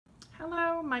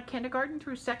Hello, my kindergarten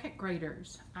through second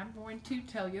graders. I'm going to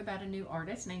tell you about a new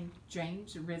artist named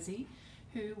James Rizzi,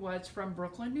 who was from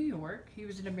Brooklyn, New York. He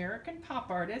was an American pop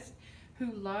artist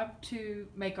who loved to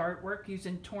make artwork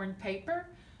using torn paper,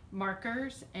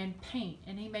 markers, and paint.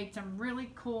 And he made some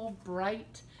really cool,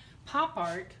 bright pop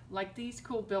art, like these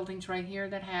cool buildings right here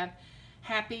that have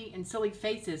happy and silly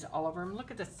faces all over them. Look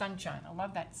at the sunshine. I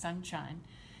love that sunshine.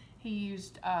 He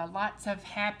used lots of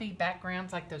happy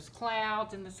backgrounds like those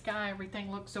clouds in the sky. Everything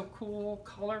looks so cool,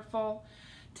 colorful.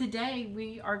 Today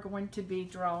we are going to be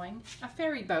drawing a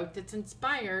ferry boat that's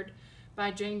inspired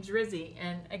by James Rizzi.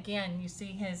 And again, you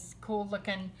see his cool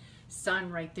looking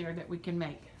sun right there that we can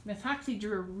make. Miss Hoxie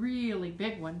drew a really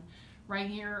big one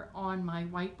right here on my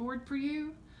whiteboard for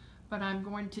you. But I'm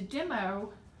going to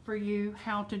demo for you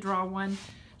how to draw one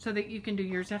so that you can do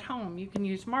yours at home. You can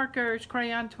use markers,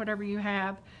 crayons, whatever you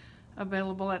have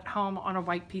available at home on a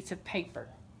white piece of paper.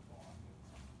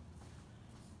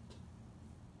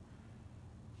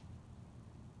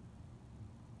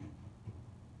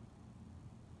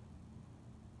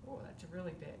 Oh, that's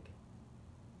really big.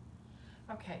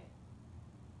 Okay.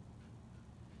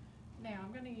 Now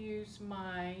I'm going to use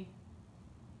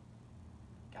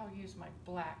I'll use my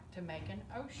black to make an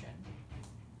ocean.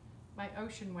 My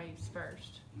ocean waves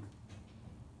first.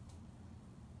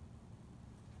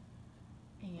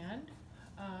 And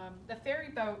the ferry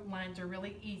boat lines are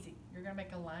really easy. You're going to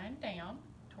make a line down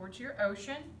towards your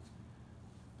ocean,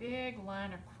 big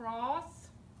line across,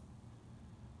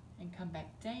 and come back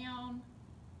down.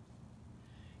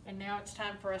 And now it's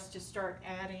time for us to start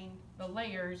adding the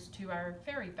layers to our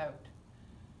ferry boat.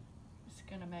 Just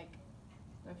going to make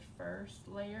the first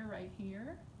layer right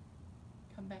here,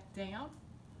 come back down,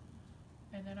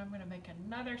 and then I'm going to make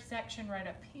another section right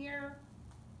up here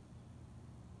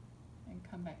and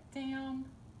come back down.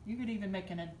 You could even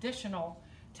make an additional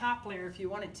top layer if you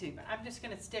wanted to, but I'm just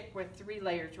going to stick with 3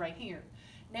 layers right here.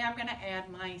 Now I'm going to add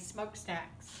my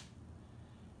smokestacks,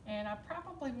 and I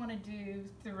probably want to do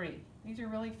 3. These are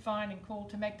really fun and cool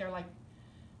to make. They're like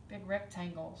big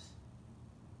rectangles.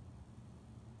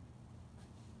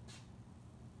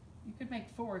 You could make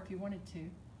 4 if you wanted to.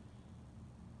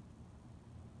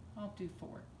 I'll do 4.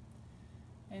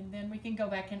 And then we can go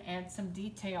back and add some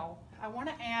detail. I want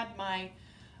to add my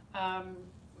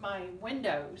my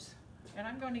windows, and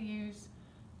I'm going to use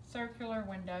circular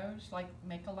windows, like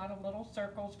make a lot of little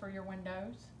circles for your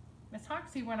windows. Miss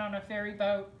Hoxie went on a ferry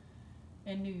boat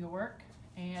in New York,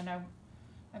 and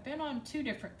I've been on 2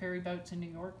 different ferry boats in New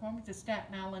York. One was the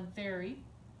Staten Island Ferry,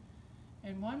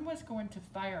 and one was going to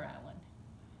Fire Island.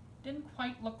 Didn't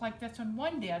quite look like this one.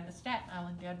 One did, the Staten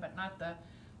Island did, but not the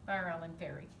Fire Island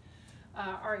Ferry.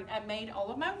 Alright, I made all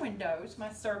of my windows,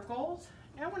 my circles.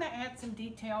 Now I want to add some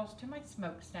details to my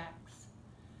smokestacks,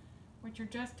 which are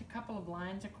just a couple of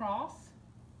lines across.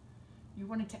 You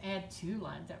wanted to add 2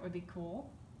 lines, that would be cool.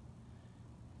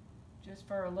 Just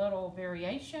for a little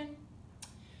variation.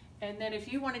 And then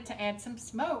if you wanted to add some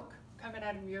smoke coming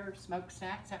out of your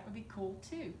smokestacks, that would be cool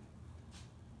too.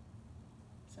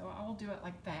 So I'll do it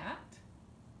like that.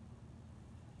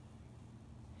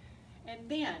 And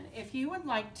then, if you would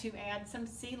like to add some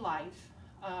sea life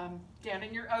down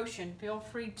in your ocean, feel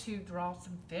free to draw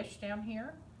some fish down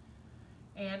here.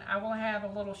 And I will have a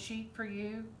little sheet for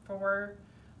you for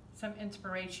some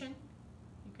inspiration.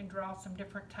 You can draw some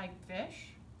different type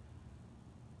fish.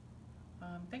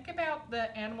 Think about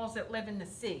the animals that live in the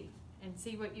sea and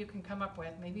see what you can come up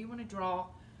with. Maybe you want to draw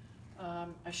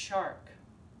a shark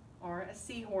or a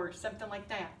seahorse, something like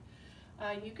that.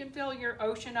 You can fill your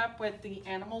ocean up with the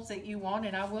animals that you want,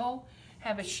 and I will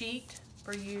have a sheet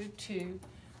for you to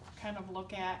kind of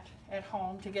look at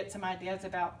home to get some ideas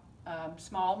about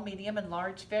small, medium, and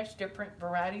large fish, different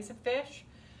varieties of fish.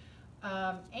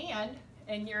 And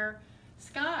in your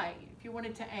sky, if you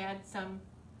wanted to add some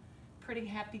pretty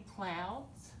happy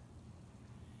clouds.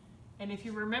 And if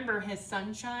you remember, his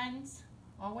sunshines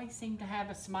always seem to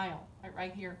have a smile, like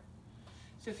right here.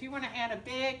 So if you want to add a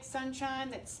big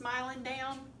sunshine that's smiling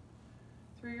down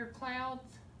through your clouds,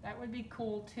 that would be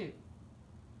cool too.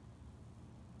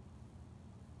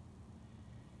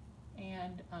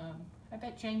 And I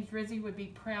bet James Rizzi would be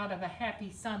proud of a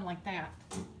happy sun like that.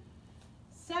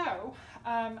 So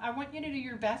I want you to do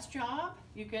your best job.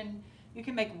 You can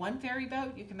make 1 ferry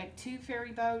boat, you can make 2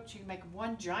 ferry boats, you can make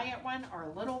 1 giant one or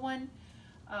a little one.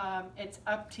 It's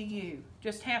up to you.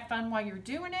 Just have fun while you're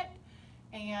doing it,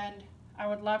 and I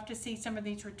would love to see some of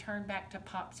these return back to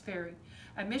Pop's Ferry.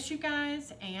 I miss you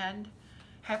guys, and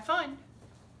have fun.